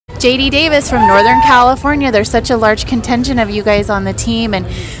JD Davis from Northern California. There's such a large contingent of you guys on the team, and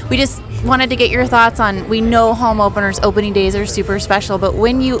we just wanted to get your thoughts on, we know home openers, opening days are super special, but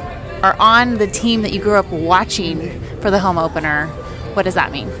when you are on the team that you grew up watching for the home opener, what does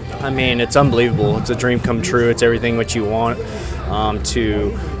that mean? I mean, it's unbelievable. It's a dream come true. It's everything what you want,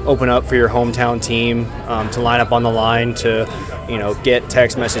 to open up for your hometown team, to line up on the line, to, get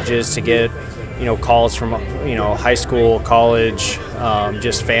text messages, to get, calls from, high school, college,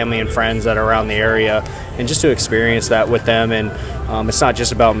 just family and friends that are around the area, and just to experience that with them. And it's not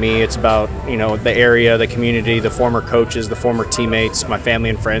just about me. It's about, the area, the community, the former coaches, the former teammates, my family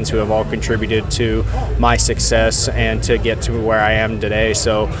and friends who have all contributed to my success and to get to where I am today.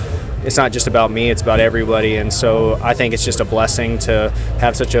 So it's not just about me, it's about everybody. And so I think it's just a blessing to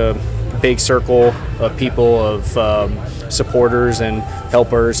have such a big circle of people, of supporters and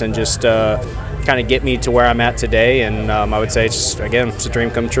helpers, and just kind of get me to where I'm at today. And I would say, it's a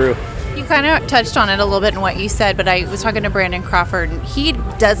dream come true. You kind of touched on it a little bit in what you said, but I was talking to Brandon Crawford, and he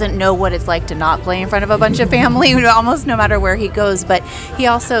doesn't know what it's like to not play in front of a bunch of family, almost no matter where he goes. But he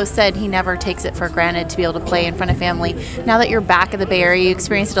also said he never takes it for granted to be able to play in front of family. Now that you're back in the Bay Area, you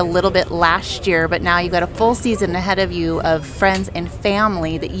experienced it a little bit last year, but now you've got a full season ahead of you of friends and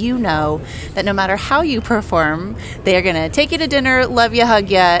family that you know that no matter how you perform, they are going to take you to dinner, love you, hug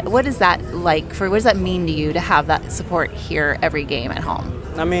you. What is that like? What does that mean to you to have that support here every game at home?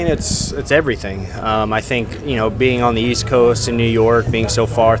 I mean, it's everything. I think, being on the East Coast in New York, being so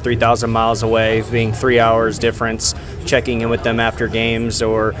far, 3,000 miles away, being 3 hours difference, checking in with them after games,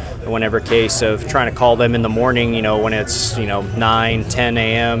 or whenever case of trying to call them in the morning, when it's, 9, 10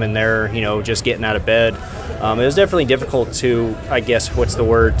 a.m. and they're, just getting out of bed. It was definitely difficult to,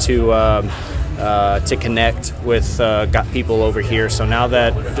 to connect with got people over here. So now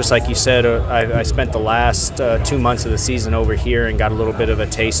that, just like you said, I spent the last 2 months of the season over here and got a little bit of a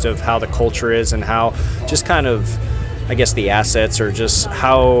taste of how the culture is and how just kind of, the assets, or just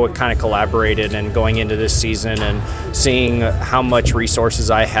how it kind of collaborated, and going into this season and seeing how much resources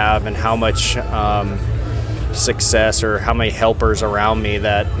I have and how much success, or how many helpers around me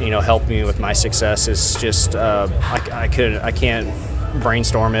that, help me with my success, is just, I can't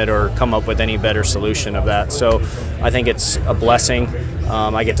brainstorm it or come up with any better solution of that. So I think it's a blessing.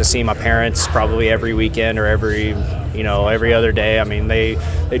 I get to see my parents probably every weekend, or every other day. I mean, they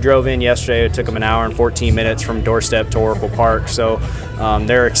drove in yesterday. It took them an hour and 14 minutes from doorstep to Oracle Park. So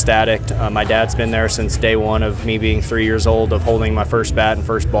they're ecstatic. My dad's been there since day one of me being 3 years old, of holding my first bat and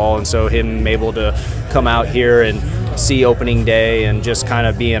first ball. And so him able to come out here and see opening day and just kind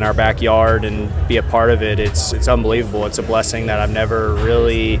of be in our backyard and be a part of it, it's unbelievable. It's a blessing that I've never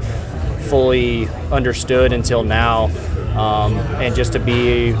really fully understood until now. And just to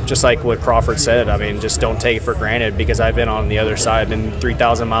be, just like what Crawford said, I mean, just don't take it for granted, because I've been on the other side, been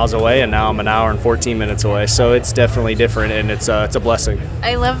 3,000 miles away, and now I'm an hour and 14 minutes away. So it's definitely different, and it's a blessing.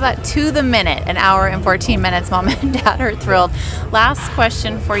 I love that, to the minute, an hour and 14 minutes. Mom and Dad are thrilled. Last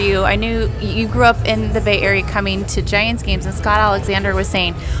question for you. I knew you grew up in the Bay Area coming to Giants games, and Scott Alexander was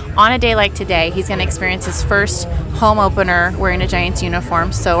saying on a day like today, he's going to experience his first home opener wearing a Giants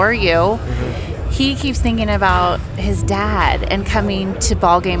uniform. So are you. He keeps thinking about his dad and coming to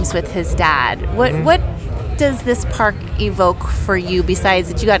ball games with his dad. What does this park evoke for you,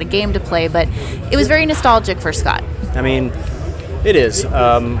 besides that you got a game to play? But it was very nostalgic for Scott. I mean, it is.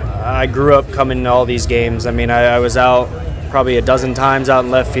 I grew up coming to all these games. I mean, I was out probably a dozen times out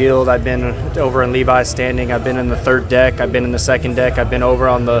in left field. I've been over in Levi's standing. I've been in the third deck. I've been in the second deck. I've been over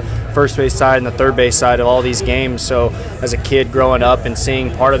on the first base side and the third base side of all these games. So as a kid growing up and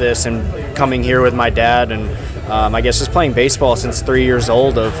seeing part of this, and coming here with my dad, and I guess just playing baseball since 3 years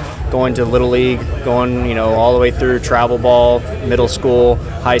old, of going to Little League, going, all the way through travel ball, middle school,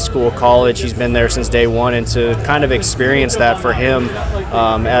 high school, college. He's been there since day one, and to kind of experience that for him,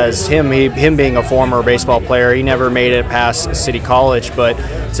 as him being a former baseball player, he never made it past City College, but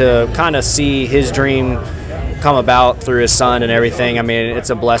to kind of see his dream come about through his son and everything, I mean,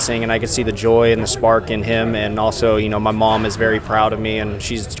 it's a blessing, and I can see the joy and the spark in him. And also, my mom is very proud of me, and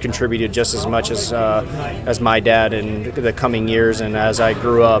she's contributed just as much as my dad in the coming years, and as I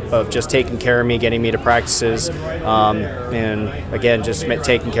grew up, of just taking care of me, getting me to practices, and again, just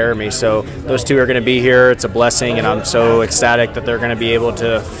taking care of me. So those two are going to be here. It's a blessing, and I'm so ecstatic that they're going to be able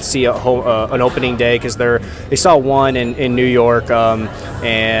to see an opening day, because they saw one in New York,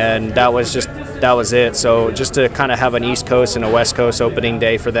 and that was it. So just to kind of have an East Coast and a West Coast opening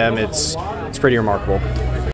day for them, it's pretty remarkable.